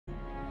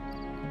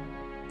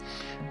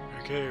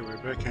Okay, we're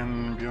back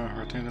in Beyond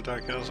Routine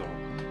Attack Castle.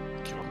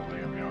 Keep on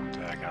calling it Beyond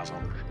Attack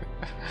Castle.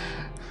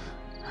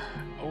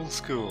 Old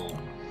school.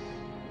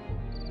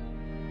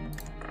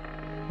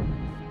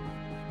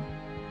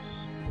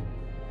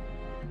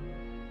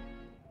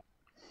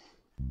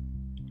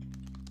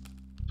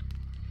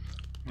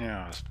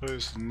 Now, I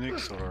suppose the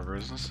next order of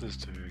business is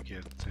to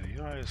get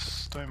the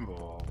ice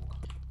Stoneball.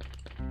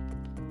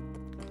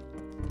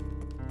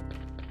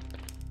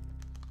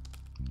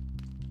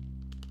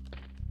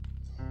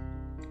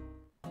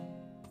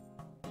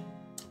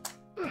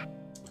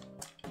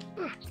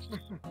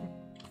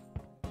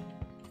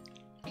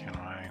 Can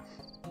I?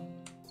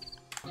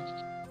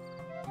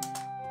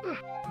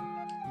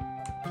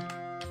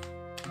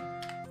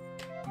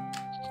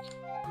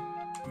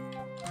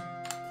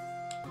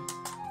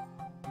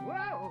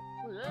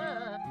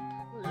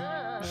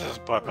 Let's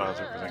just bypass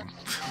everything.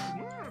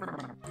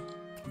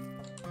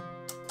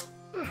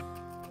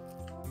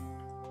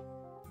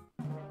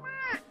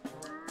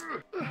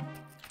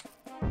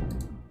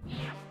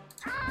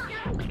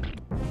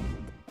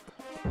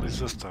 At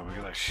least this time we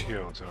get that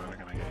shield, so we're not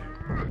gonna get hit.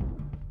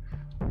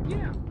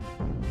 Yeah.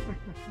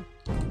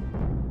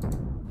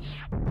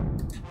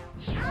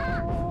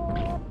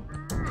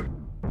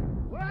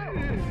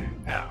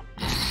 Yeah.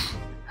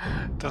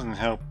 Doesn't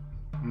help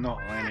not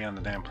landing on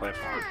the damn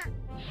platform.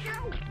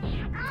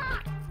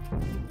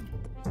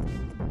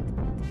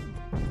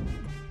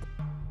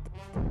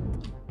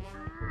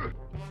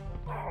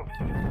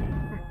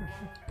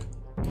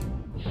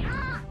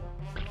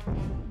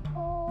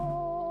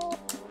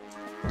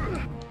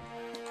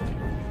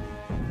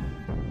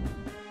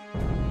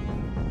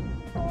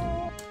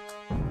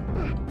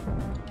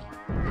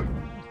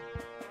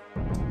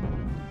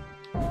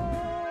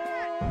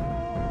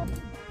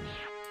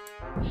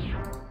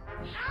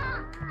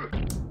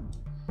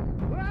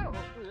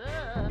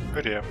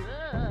 Good, yeah.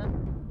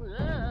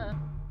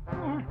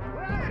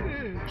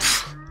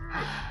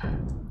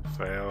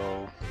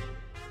 Fail.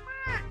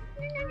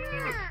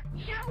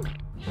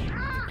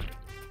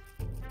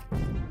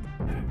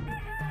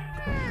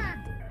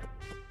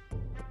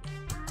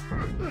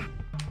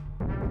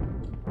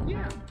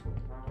 Yeah.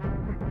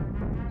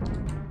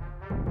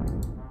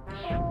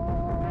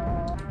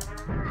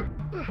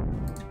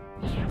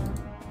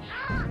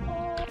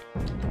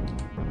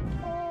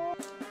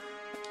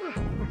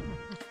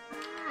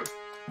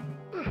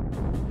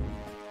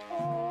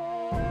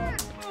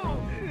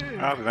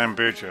 Oh, the damn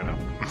bird showed up.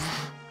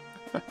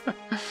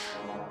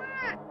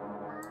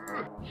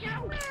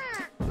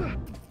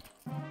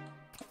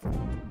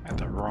 At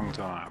the wrong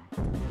time.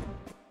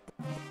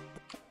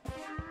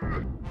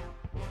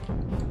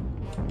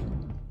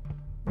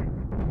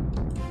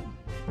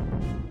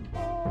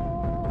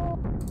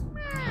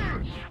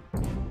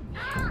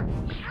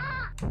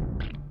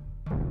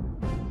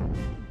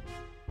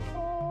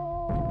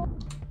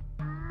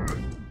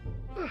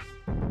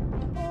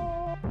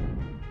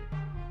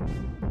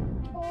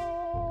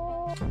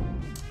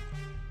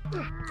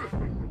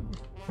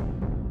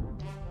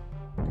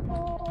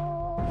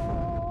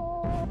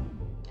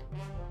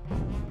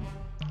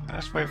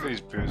 Let's wait for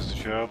these birds to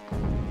show up.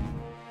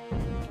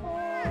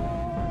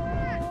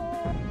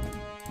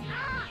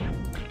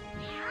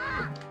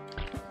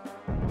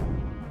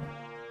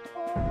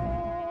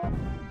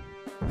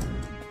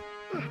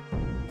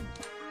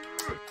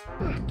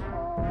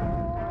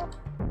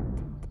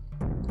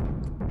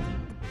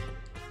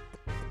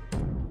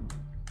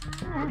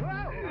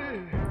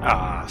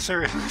 Ah,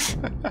 serious?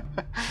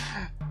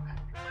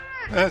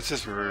 That's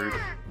just rude.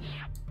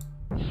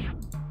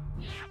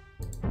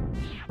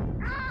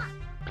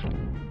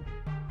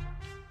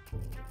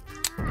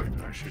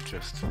 Maybe I should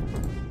just...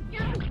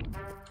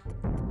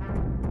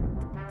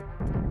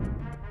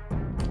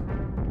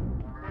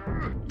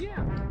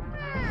 Yeah.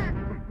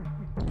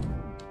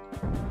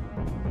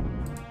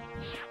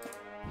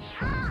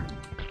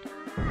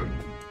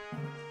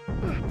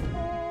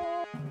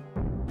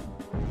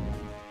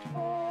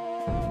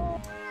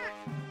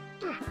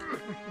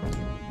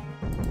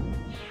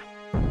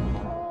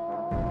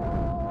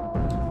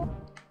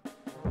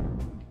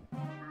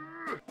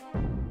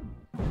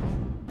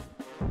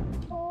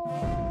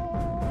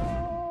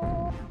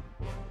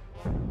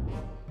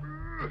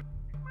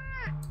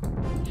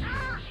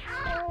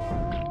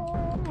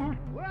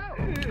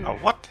 Oh,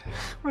 what?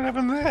 What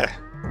happened there?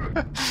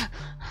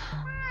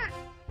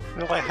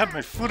 Well, I had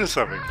my foot or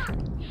something.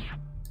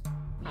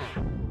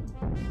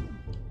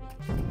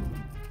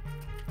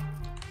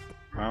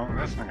 Well,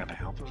 that's not gonna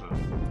help, is it?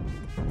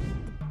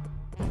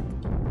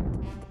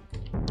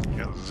 You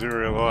got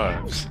 0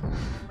 lives.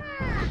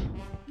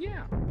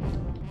 Yeah.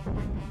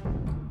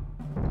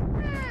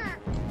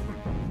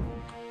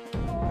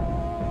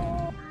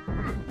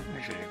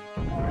 Actually,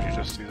 we should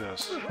just do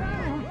this.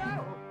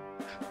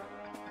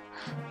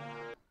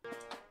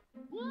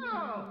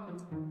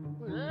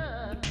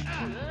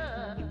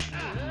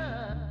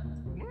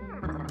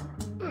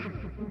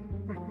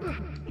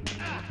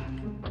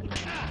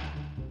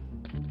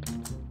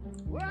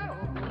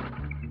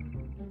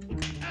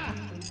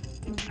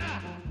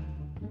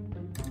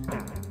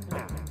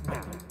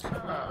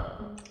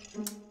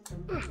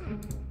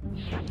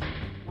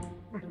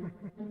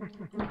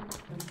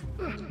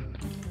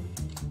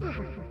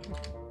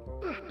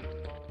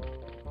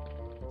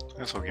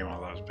 guess I'll get my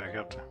lives back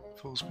up to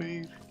full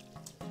speed.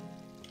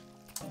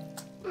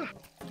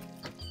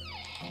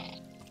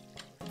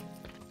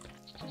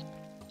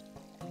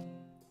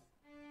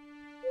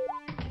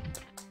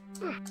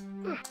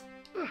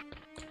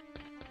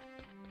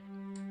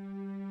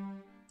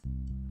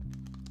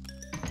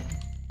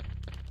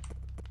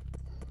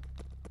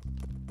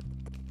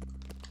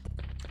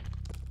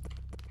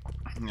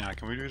 Now,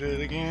 can we do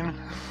that again?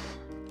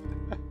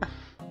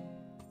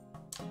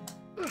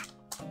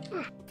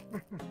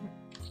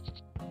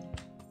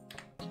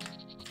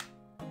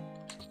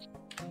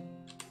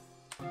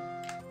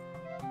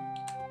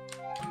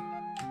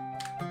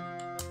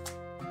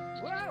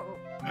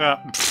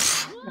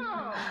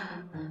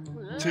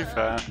 Too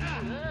far.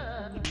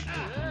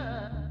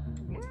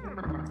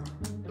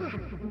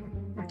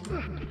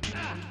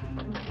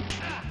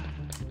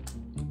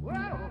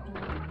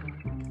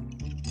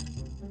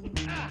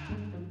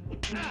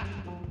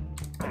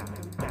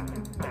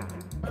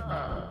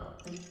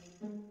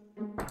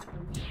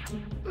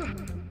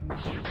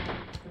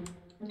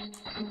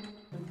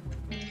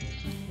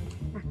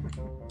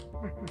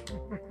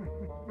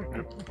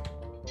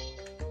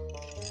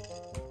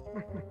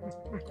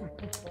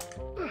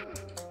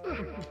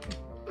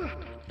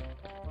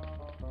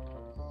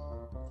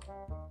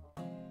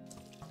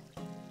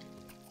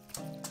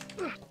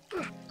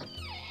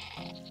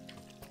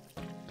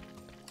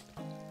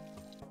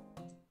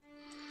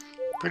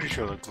 Pretty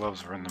sure the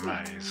gloves are in the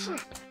maze.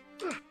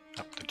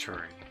 Up the tree.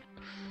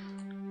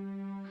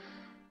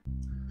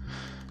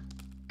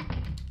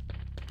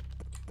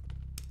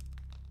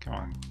 Come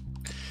on.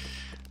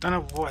 Don't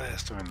know why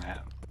that's doing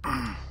that.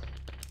 Oh,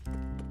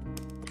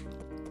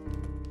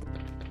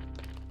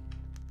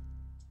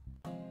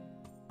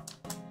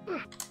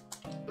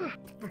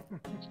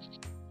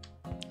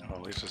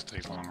 at least just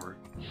takes a long route.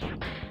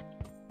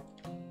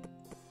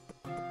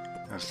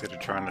 Instead of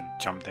trying to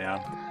jump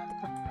down.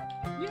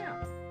 Yeah.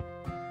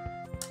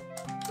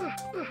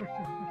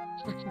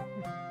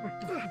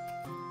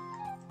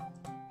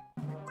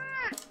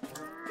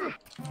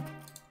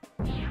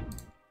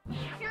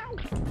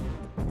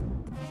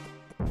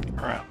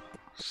 Alright,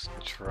 let's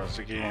try this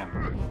again.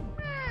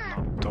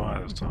 Not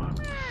die this time.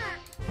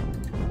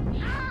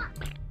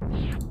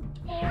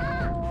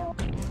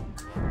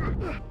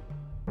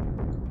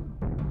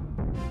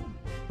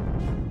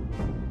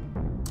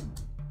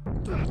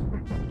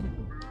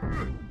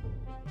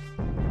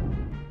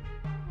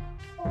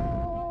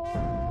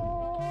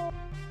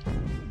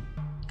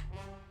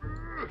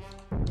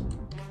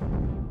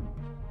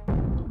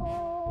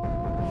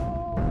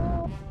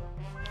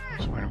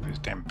 Just waiting for these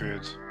damn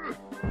birds.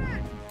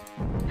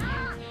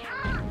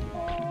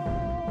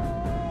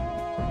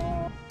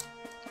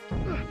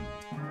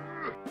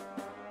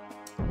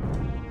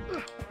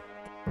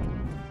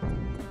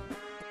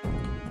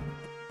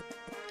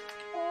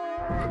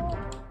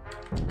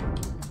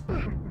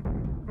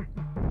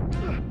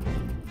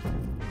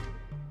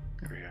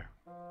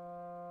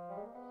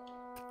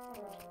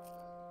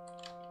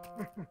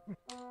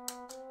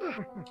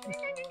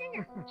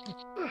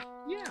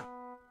 Yeah.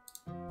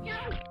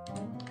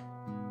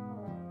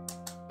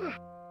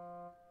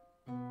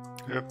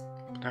 Yep,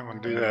 don't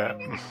want to do that.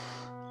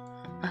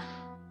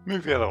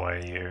 Move the other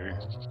way, you.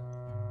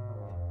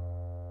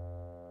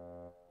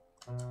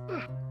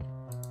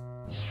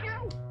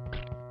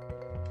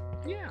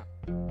 Yeah.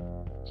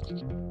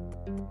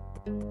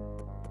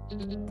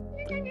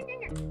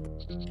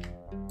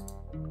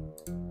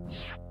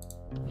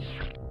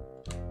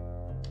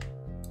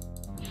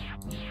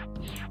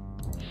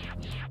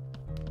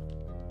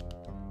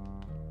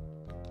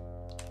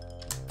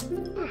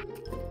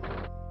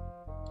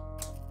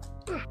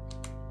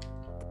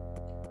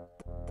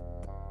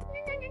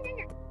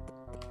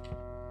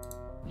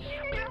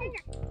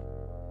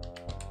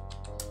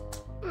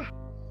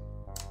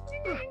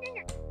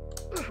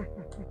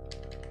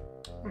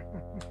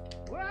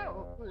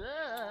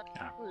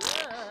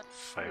 Yeah,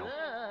 fail.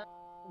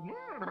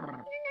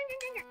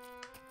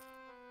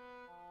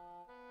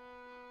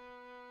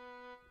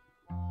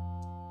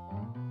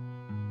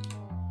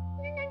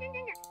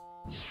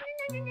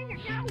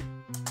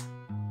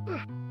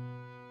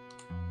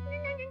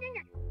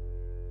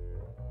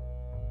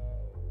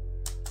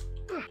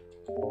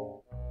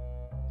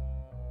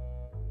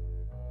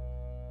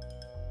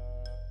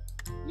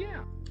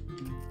 Yeah.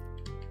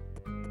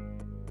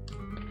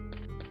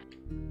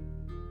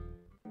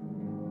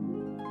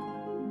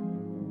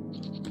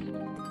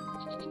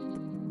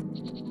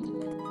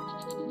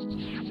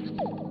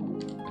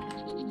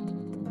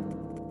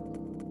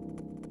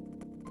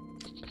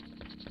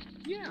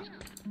 Yeah.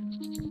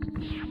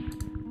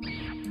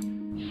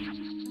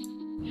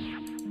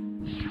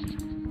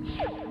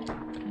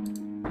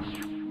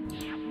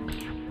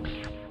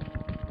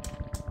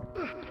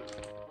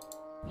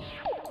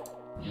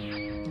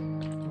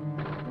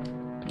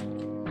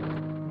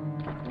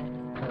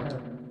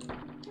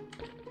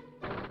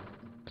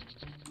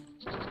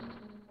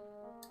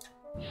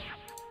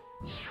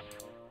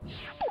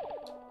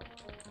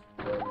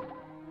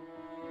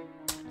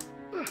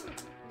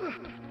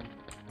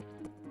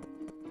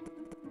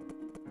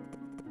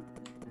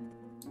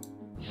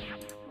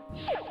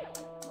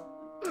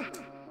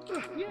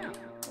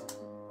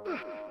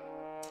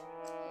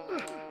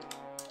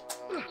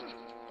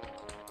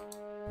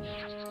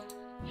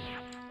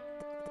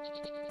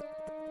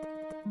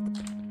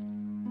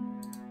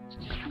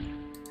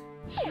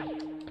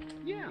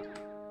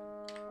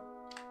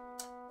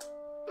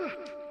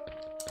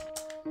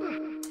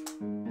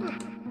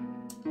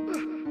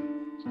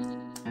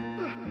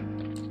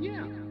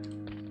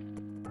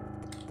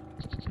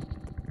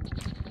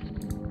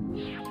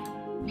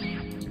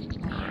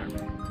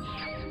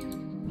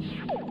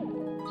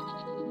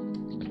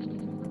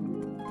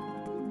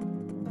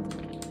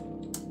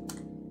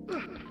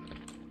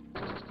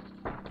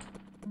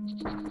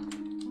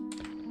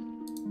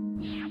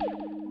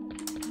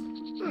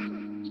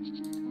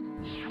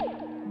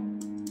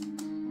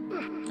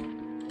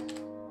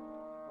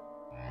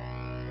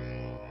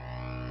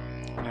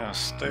 Now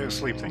stay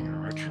asleep, thank you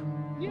very much.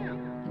 Yeah.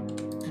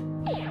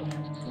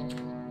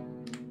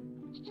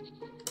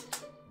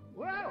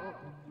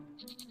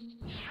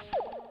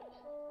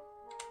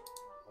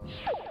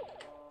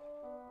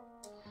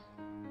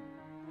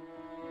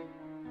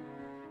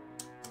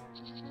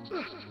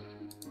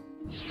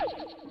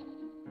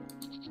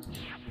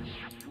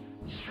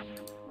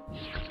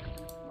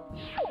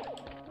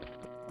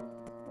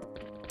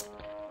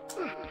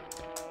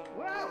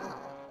 Whoa.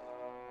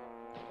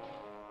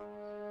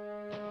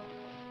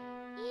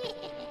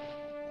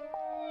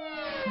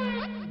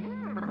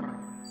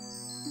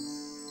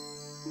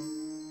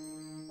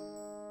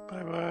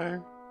 Bye bye.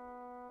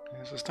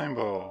 Here's a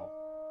Stoneball.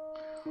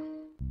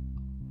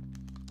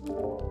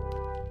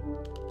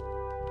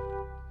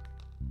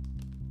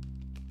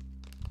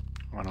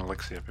 One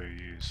elixir per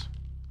use.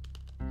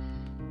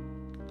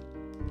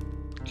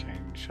 Okay,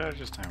 charge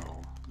a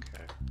Stoneball.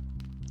 Okay.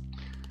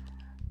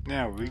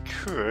 Now we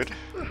could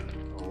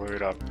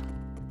load up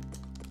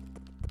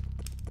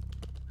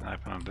and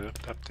open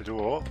up the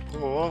door,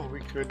 or we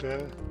could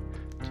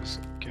just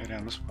go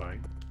down this way.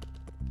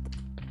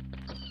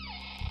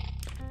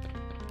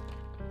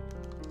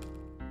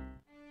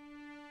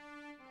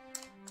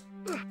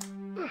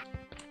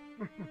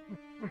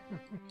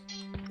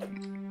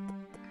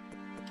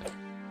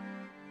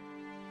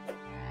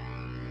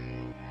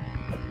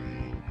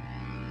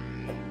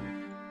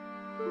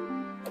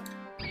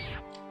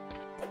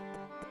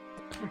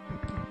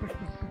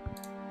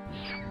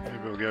 Maybe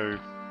we'll go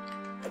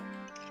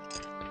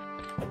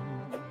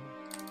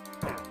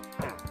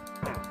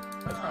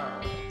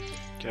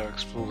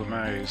explore the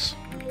maze.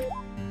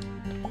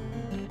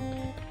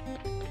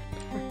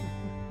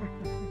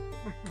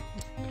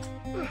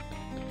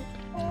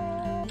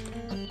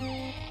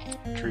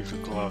 Retrieve the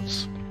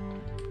gloves.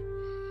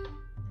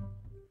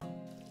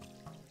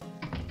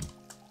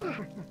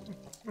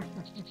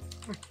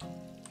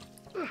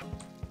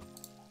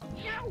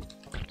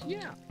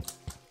 Yeah.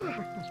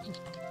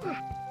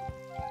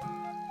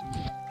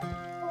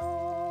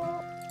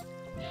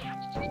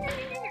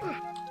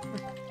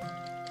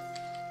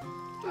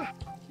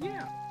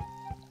 Yeah.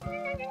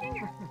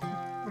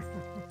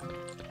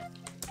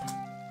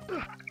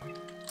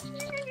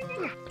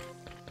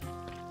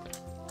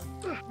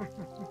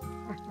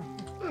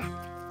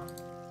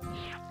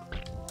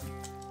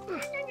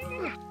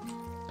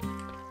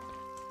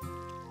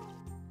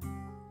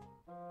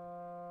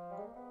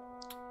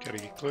 Gotta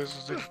get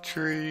closer to the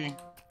tree.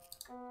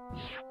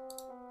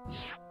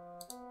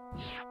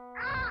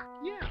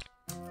 Yeah.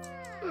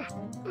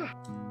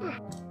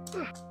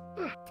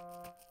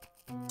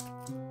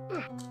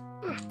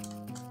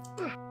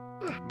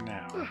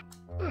 Now.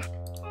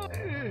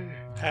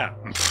 How?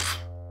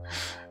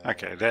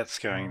 Okay, that's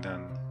going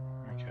done.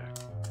 Okay.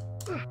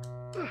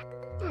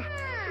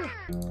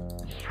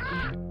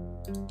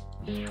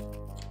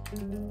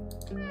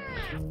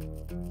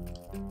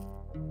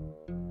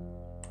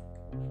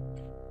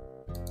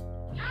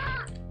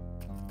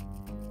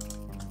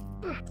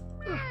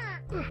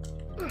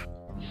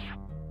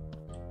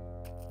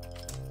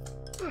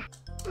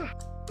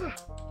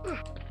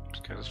 Let's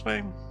go this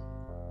way.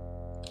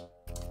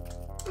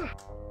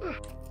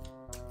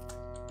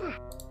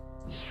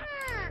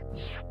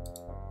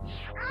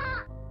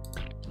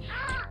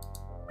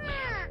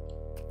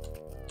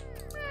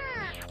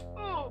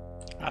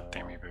 Ah,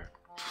 damn you, bird.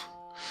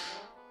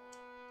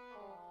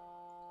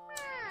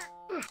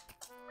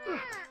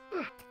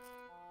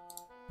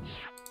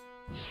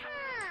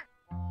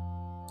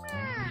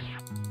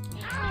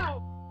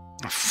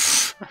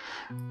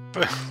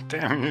 But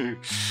damn you.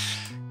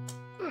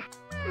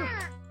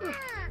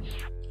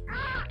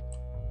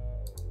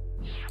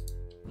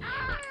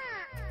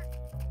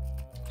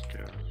 Go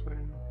this way.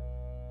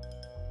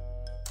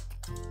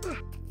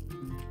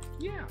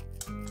 Yeah.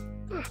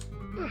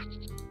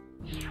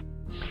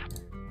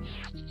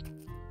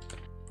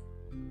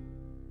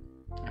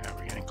 Yeah,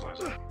 we're getting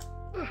closer.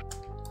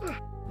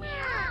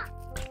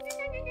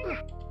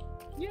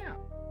 Yeah.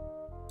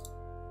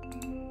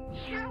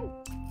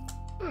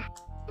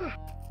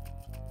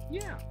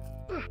 Yeah.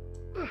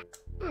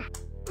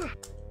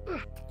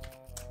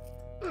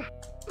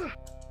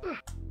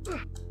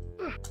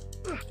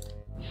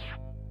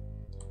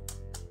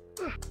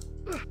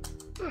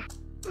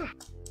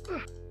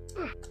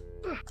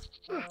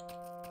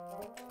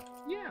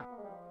 Yeah.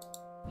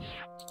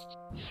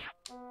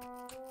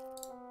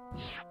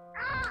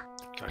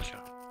 Gotcha.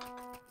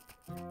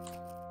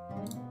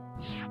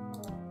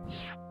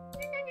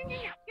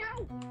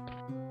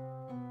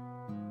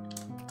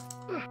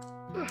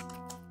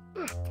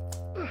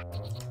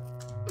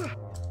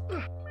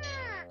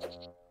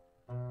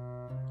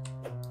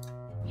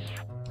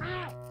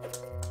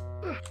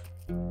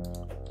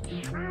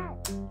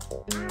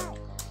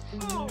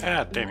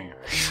 Ah, damn you.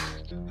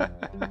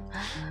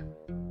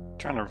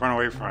 Trying to run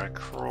away from it,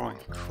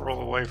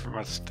 crawl away from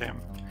a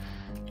stem.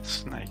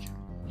 Snake.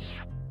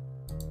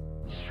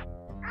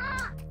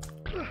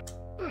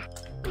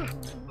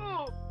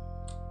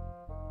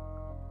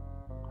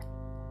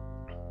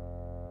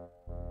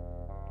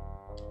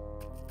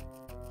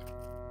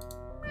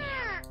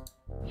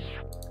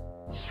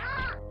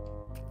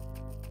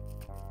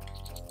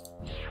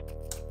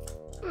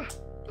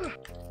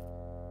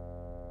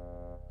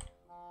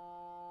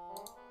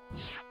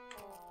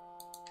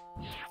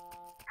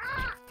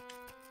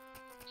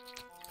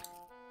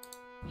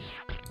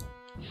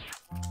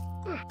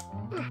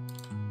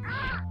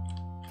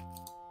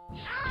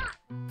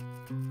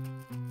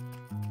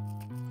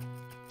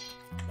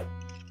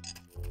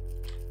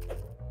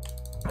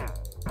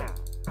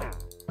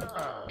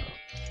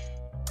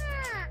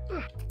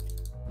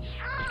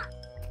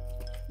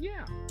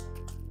 Yeah.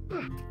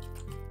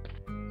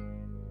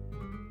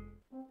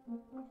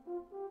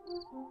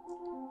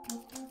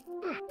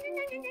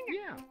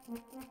 Yeah.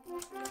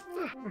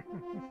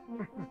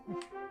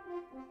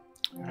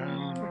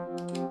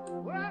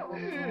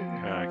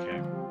 Okay.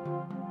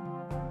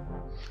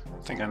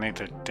 I think I need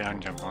to down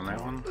jump on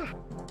that one.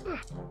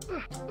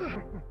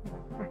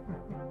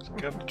 Let's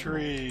get the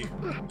tree.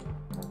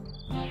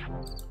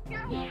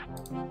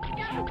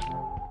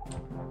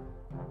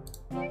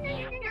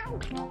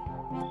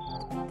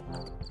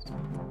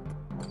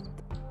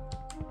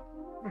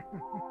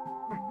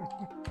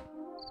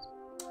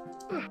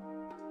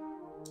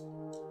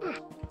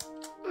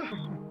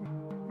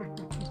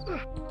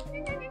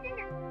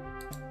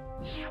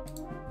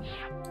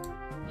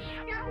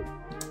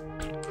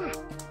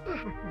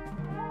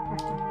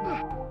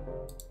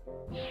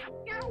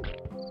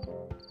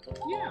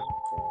 Yeah.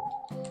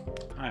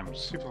 I am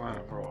super out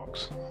of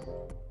rocks.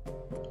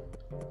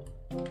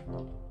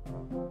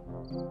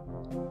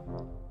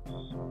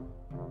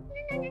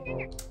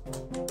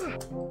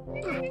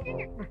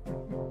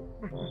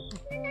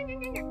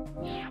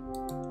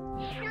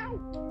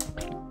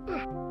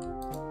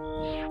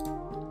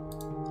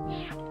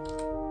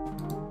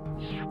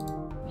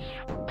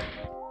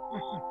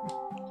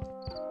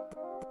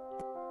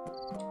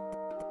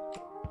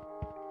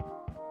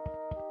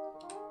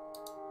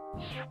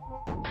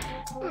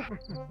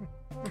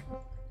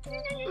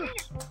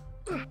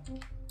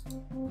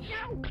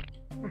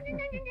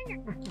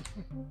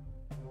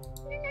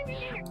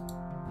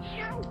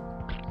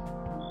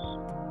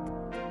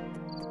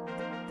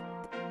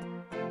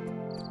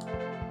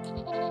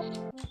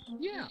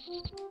 Yeah.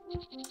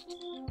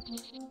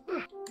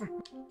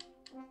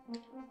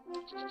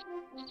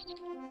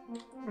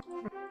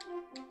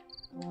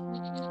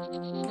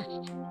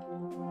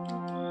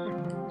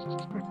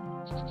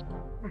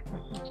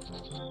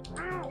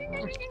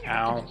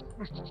 Ow.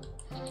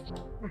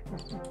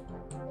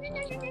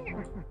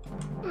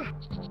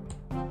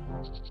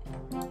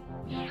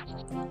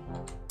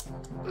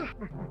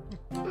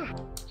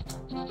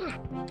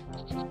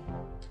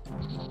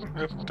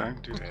 Oop,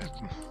 don't do that.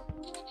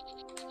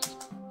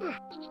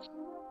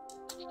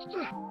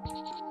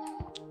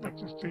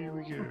 Here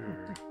we go.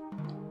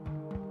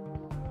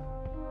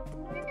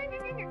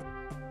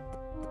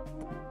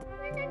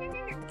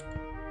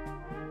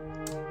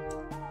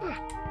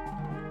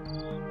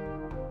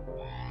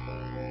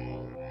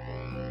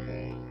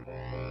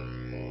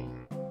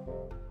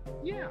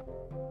 Yeah.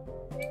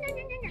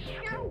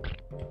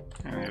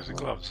 And there's the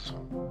gloves.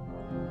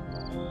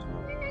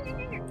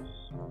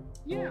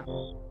 Yeah.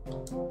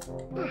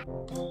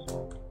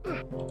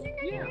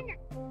 Yeah.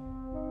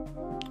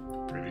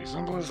 Pretty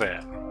simple as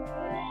that.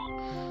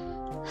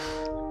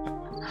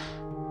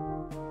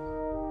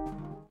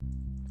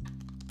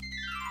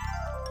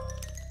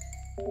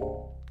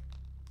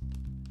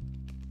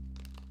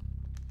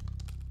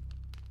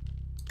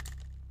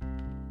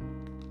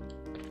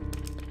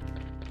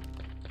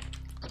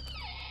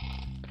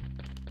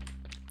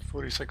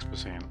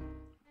 %.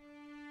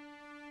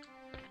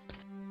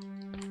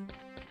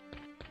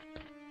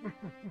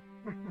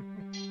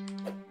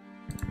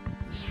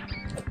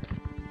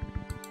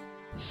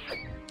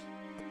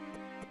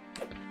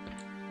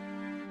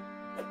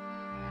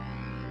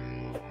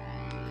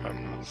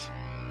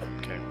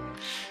 Okay.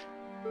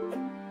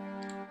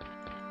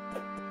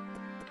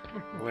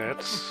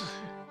 Let's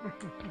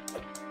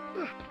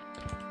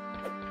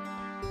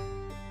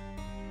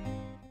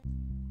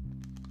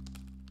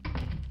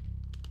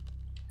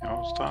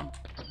almost done.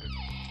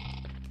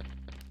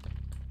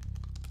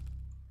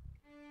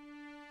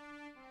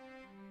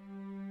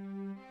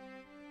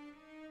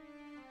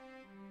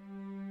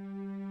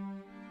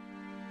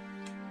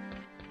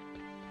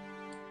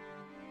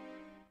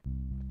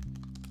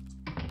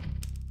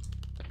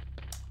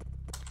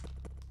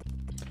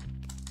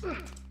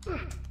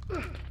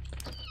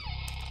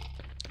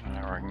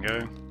 There I can go.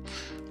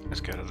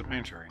 Let's go to the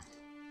pantry.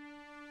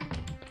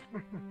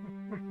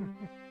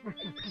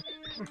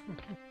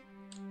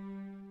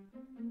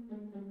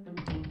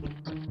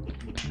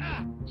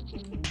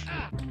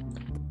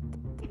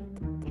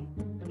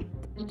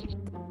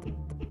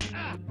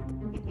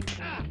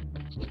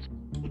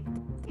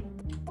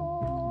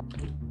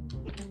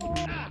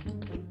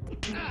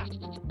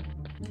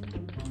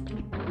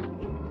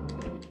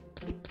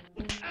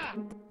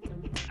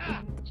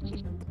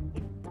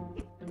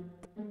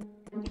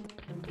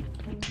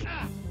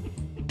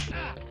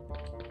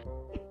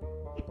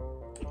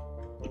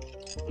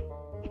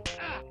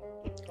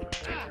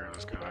 Take care of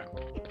this guy.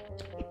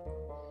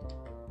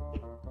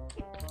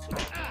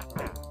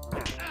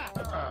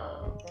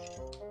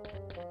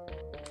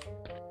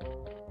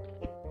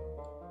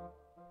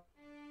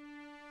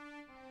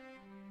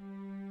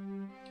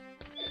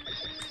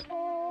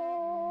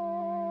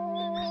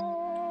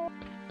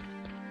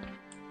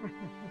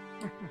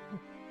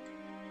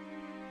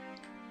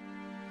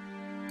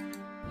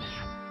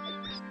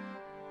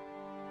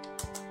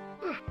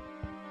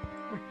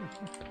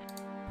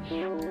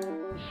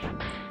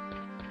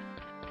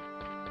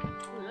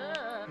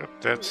 Yep,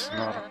 that's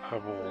not a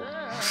wall.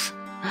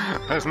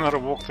 That's not a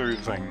walkthrough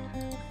thing.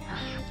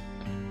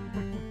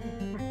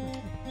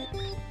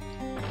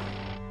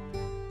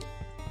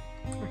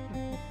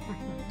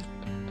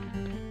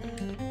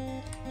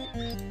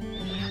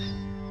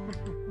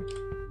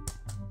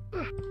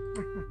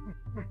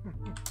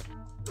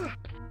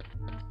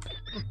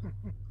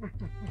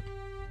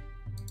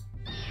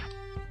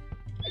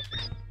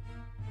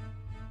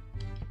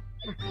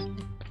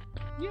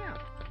 Yeah,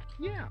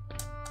 yeah.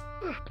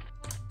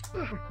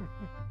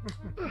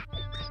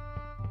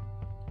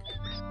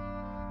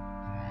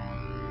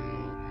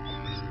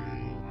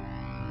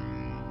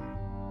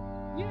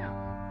 Yeah.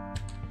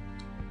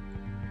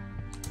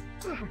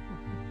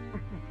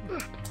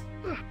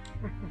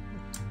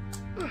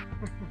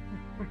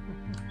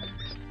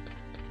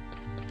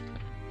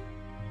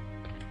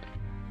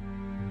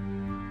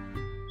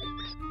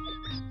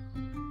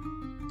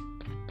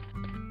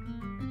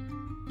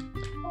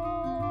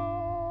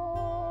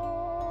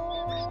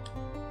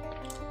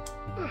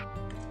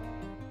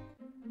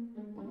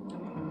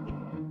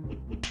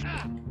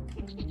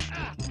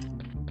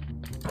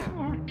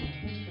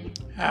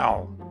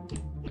 Ow.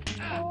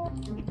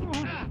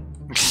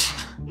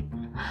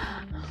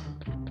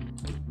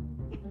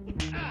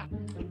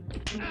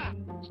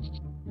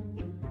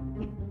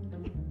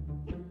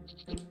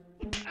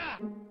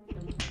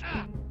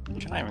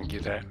 Can I even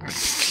get that?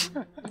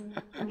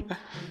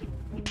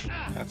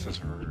 That's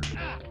just rude.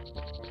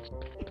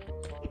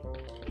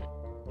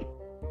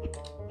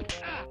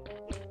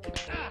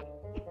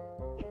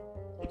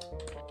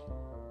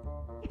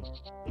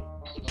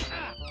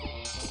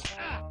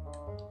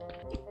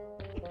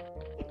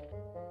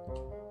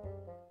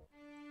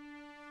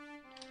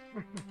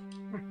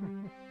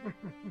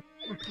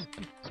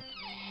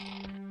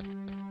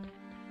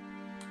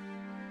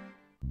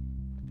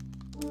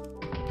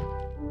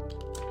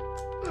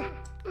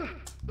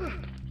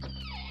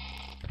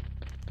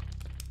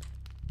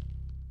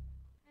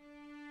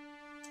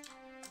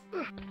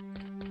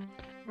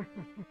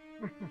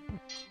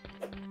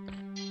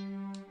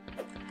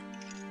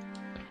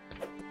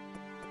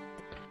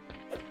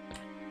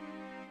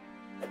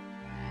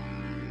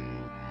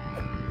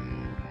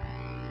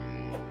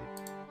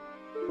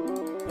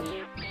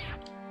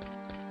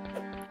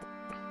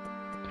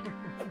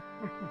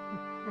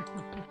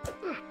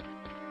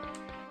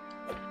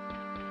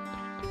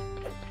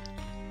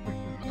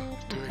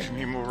 Do actually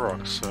need more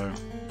rocks, so.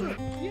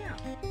 Yeah.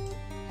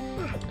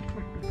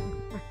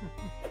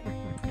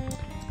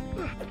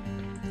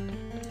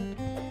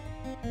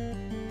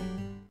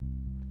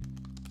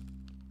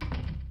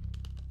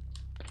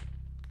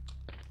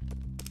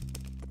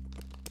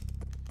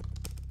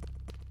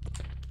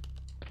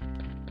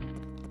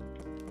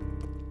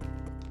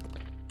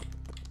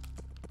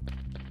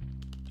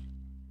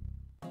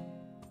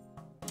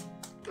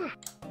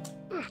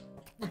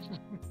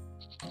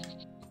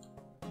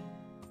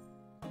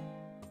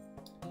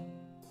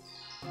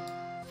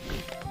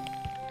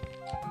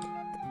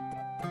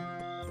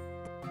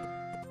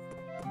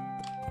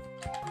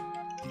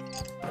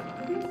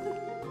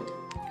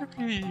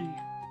 Yippee!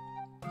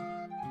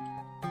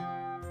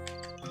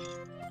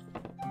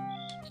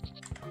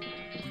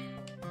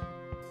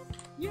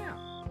 Yeah.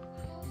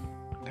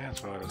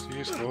 That's what it's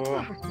used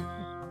for.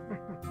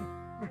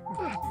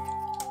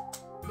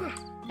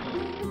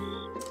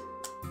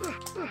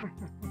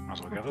 Might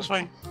as well go this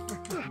way.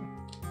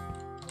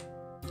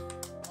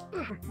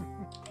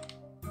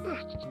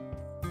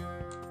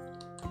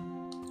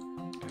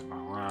 Get my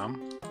alarm.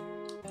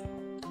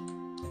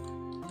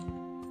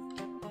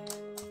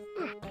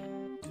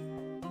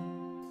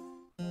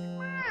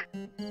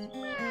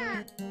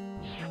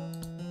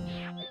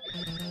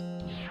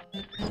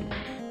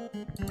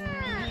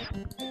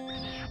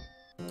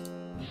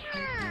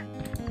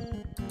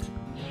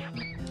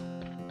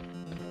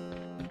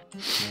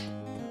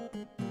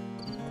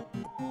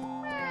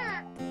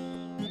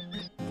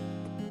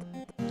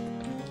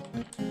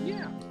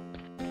 Yeah.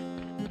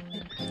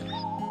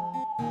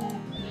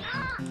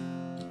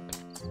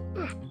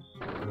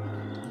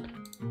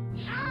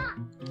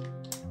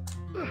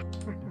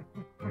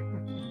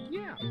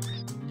 Yeah.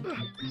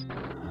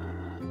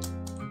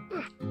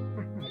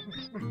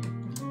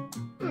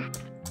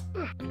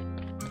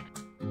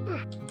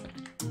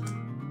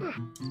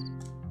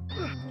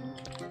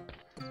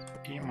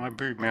 Eat my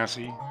boot,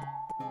 Mousy.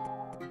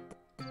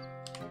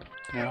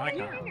 Yeah, I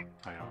got it.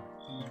 I got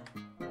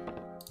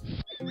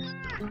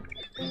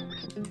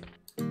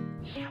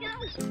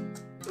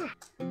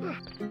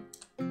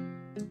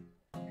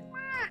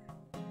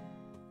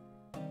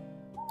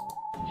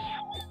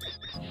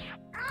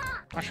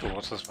Not sure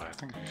what's this way. I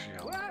think it's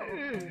yellow.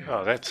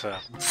 Oh, that's a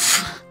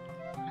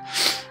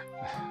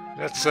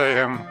that's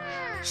a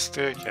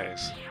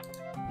staircase.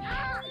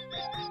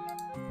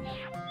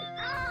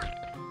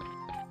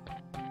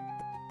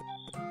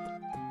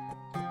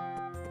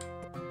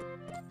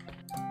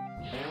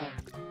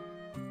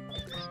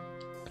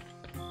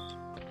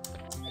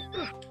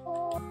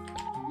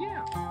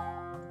 Yeah.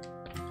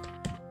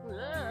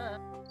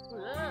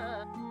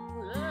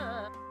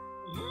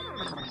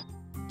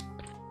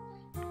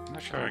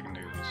 Not sure I can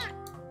do this.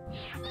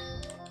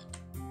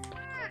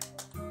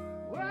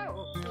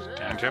 Whoa.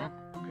 Stand him.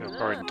 He'll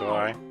probably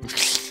die.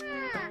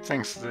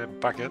 Thanks to the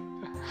bucket.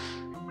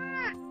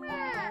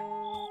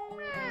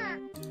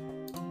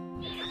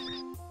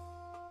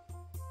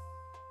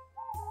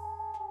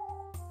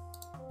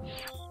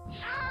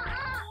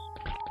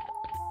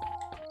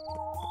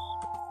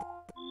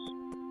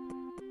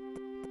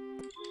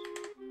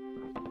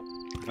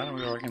 I don't know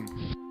whether I can.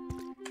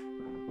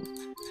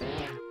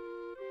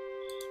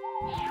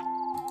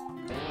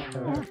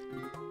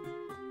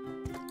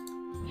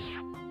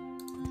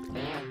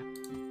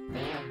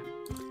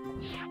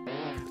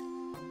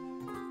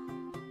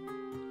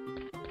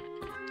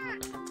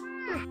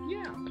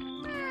 Yeah.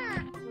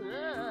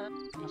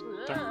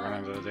 Don't run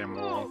into the damn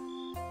wall.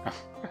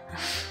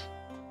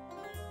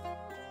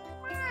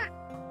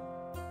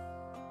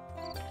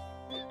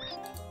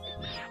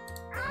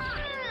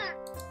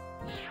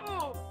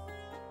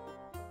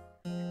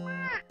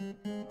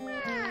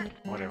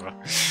 Whatever.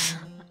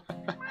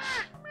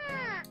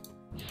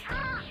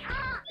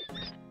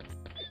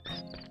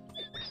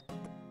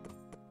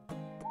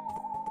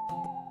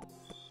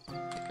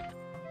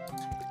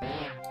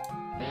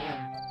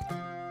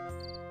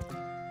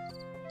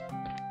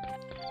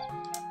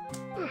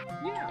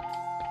 Yeah.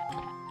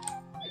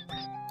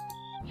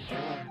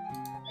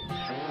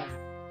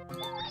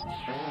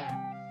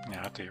 Yeah,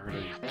 I have to get rid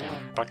of these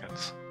damn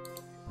buckets.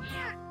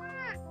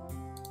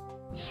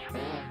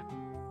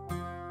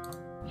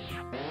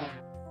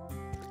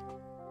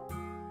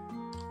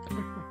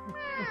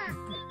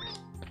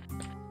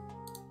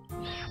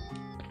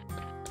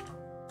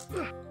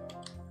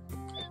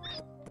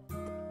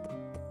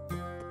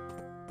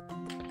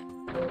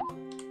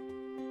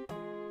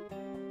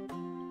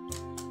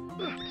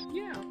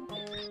 Yeah.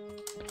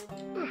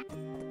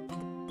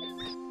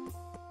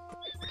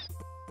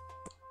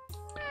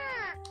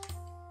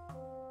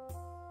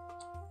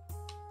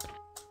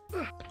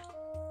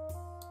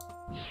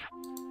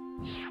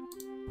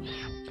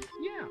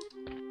 Yeah.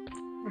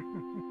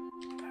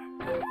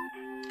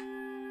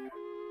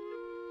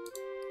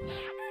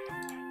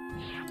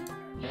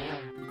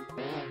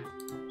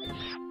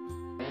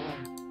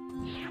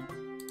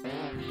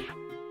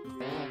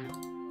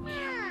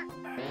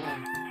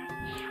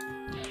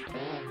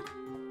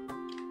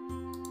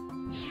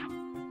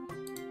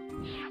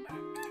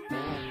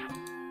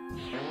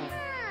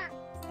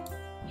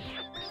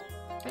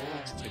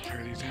 Let's take care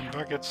of these damn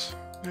buckets.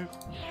 Move.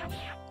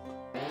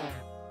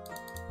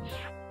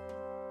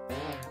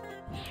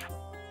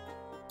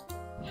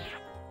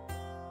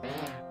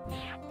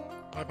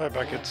 Bye bye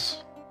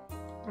buckets.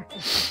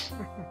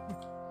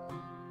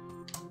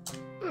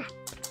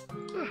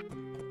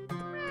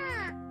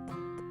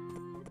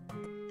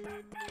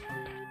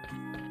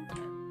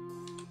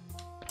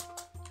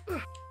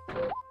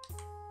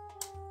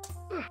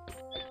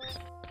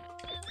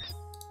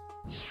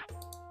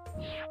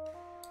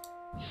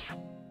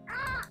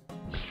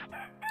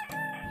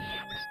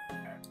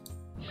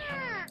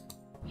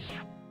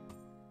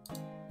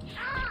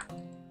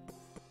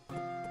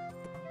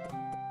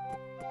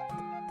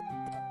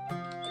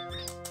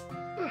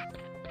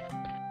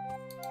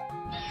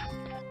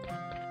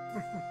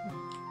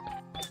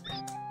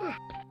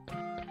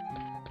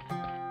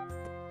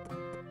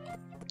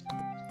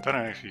 Don't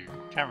know if you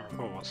can't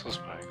recall what's this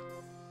way.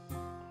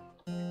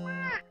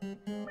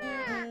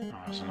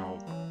 Oh, there's an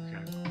orb.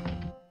 Okay.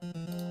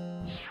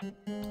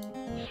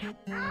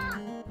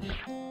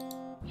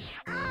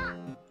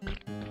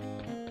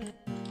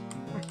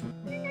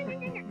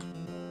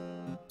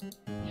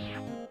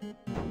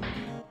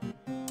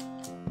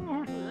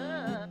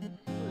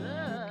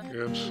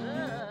 Oops.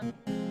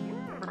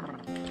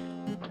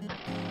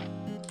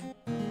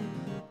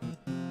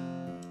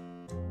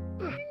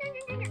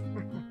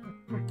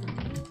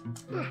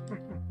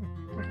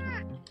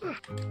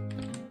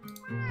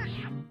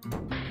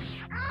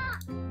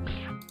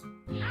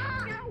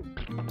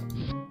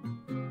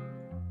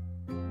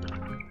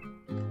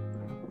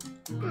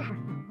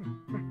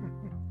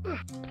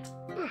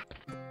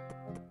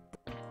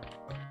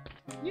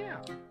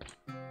 Yeah.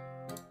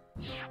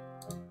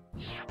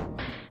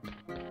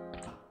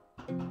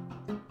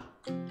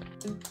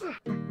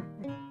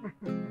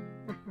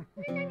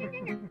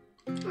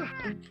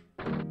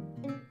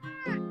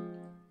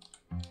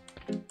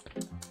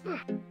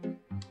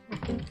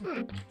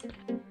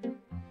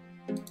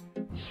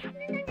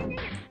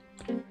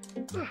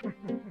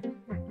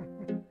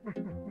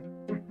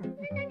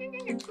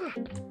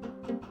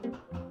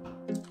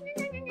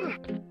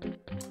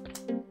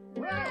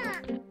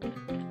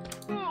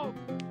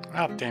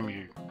 Ah, damn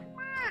you.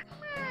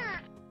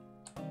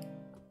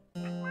 I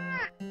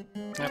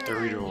have to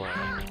read it away.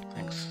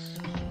 Thanks.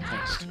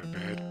 Thanks to a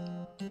bird.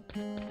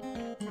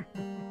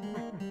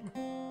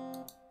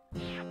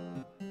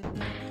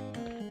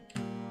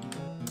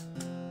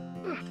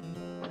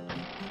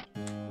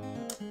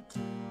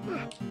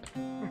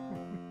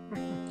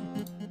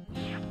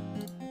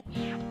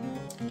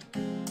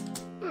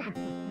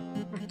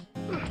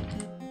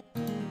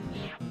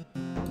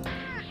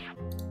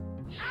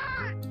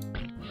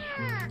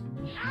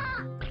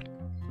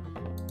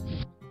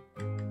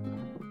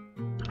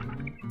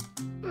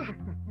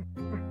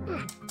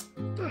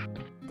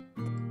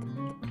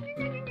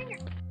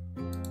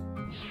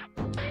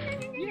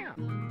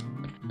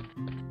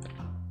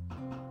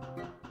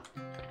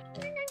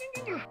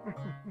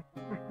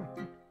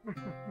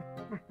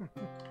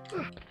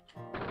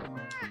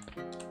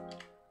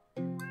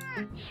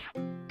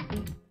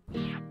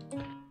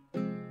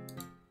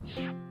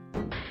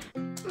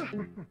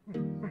 Whoa!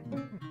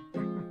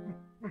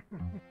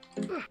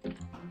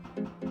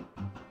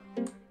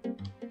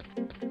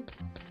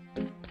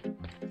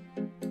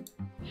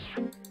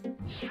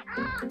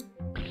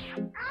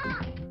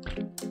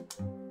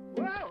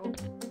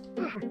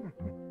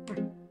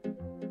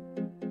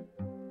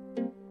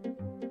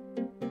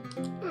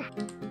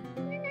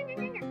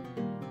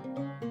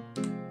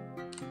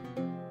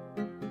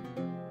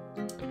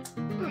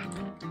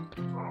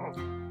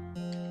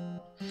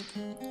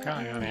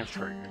 Apparently I only have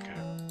 3, okay.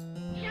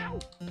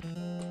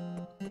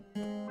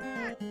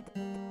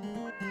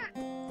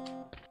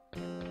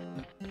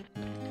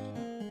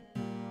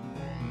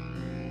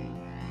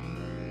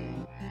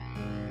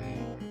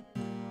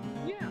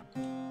 Yeah.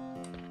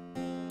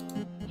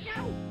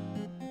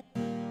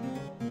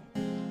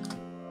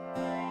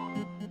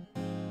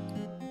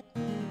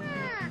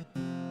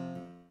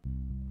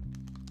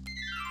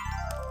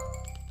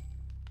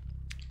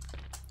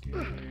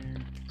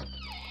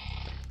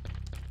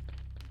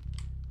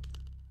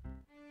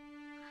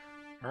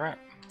 Alright.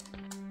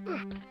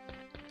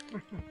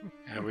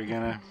 Are we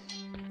gonna...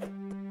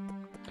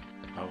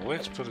 Oh,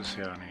 let's put us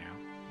down here.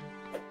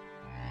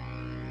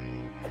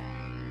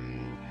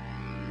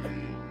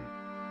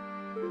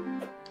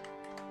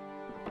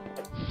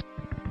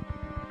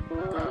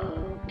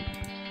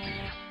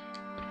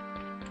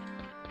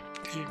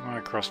 Keep my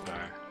crossbow.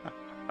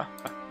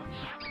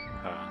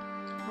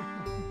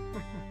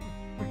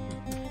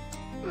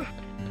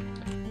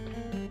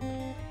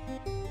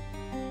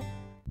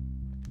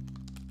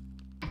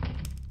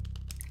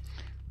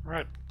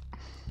 Right.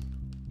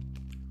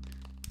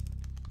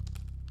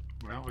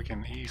 Well, we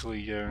can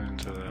easily go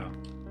into the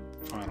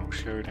final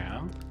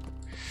showdown.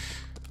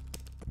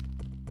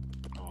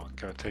 Or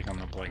go take on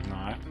the Black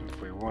Knight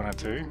if we wanted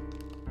to.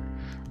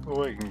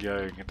 Or we can go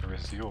and get the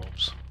rest of the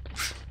orbs.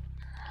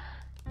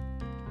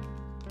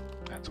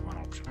 That's one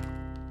option.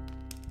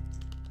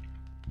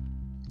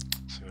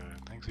 So,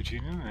 thanks for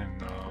tuning in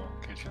and I'll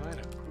catch you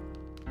later.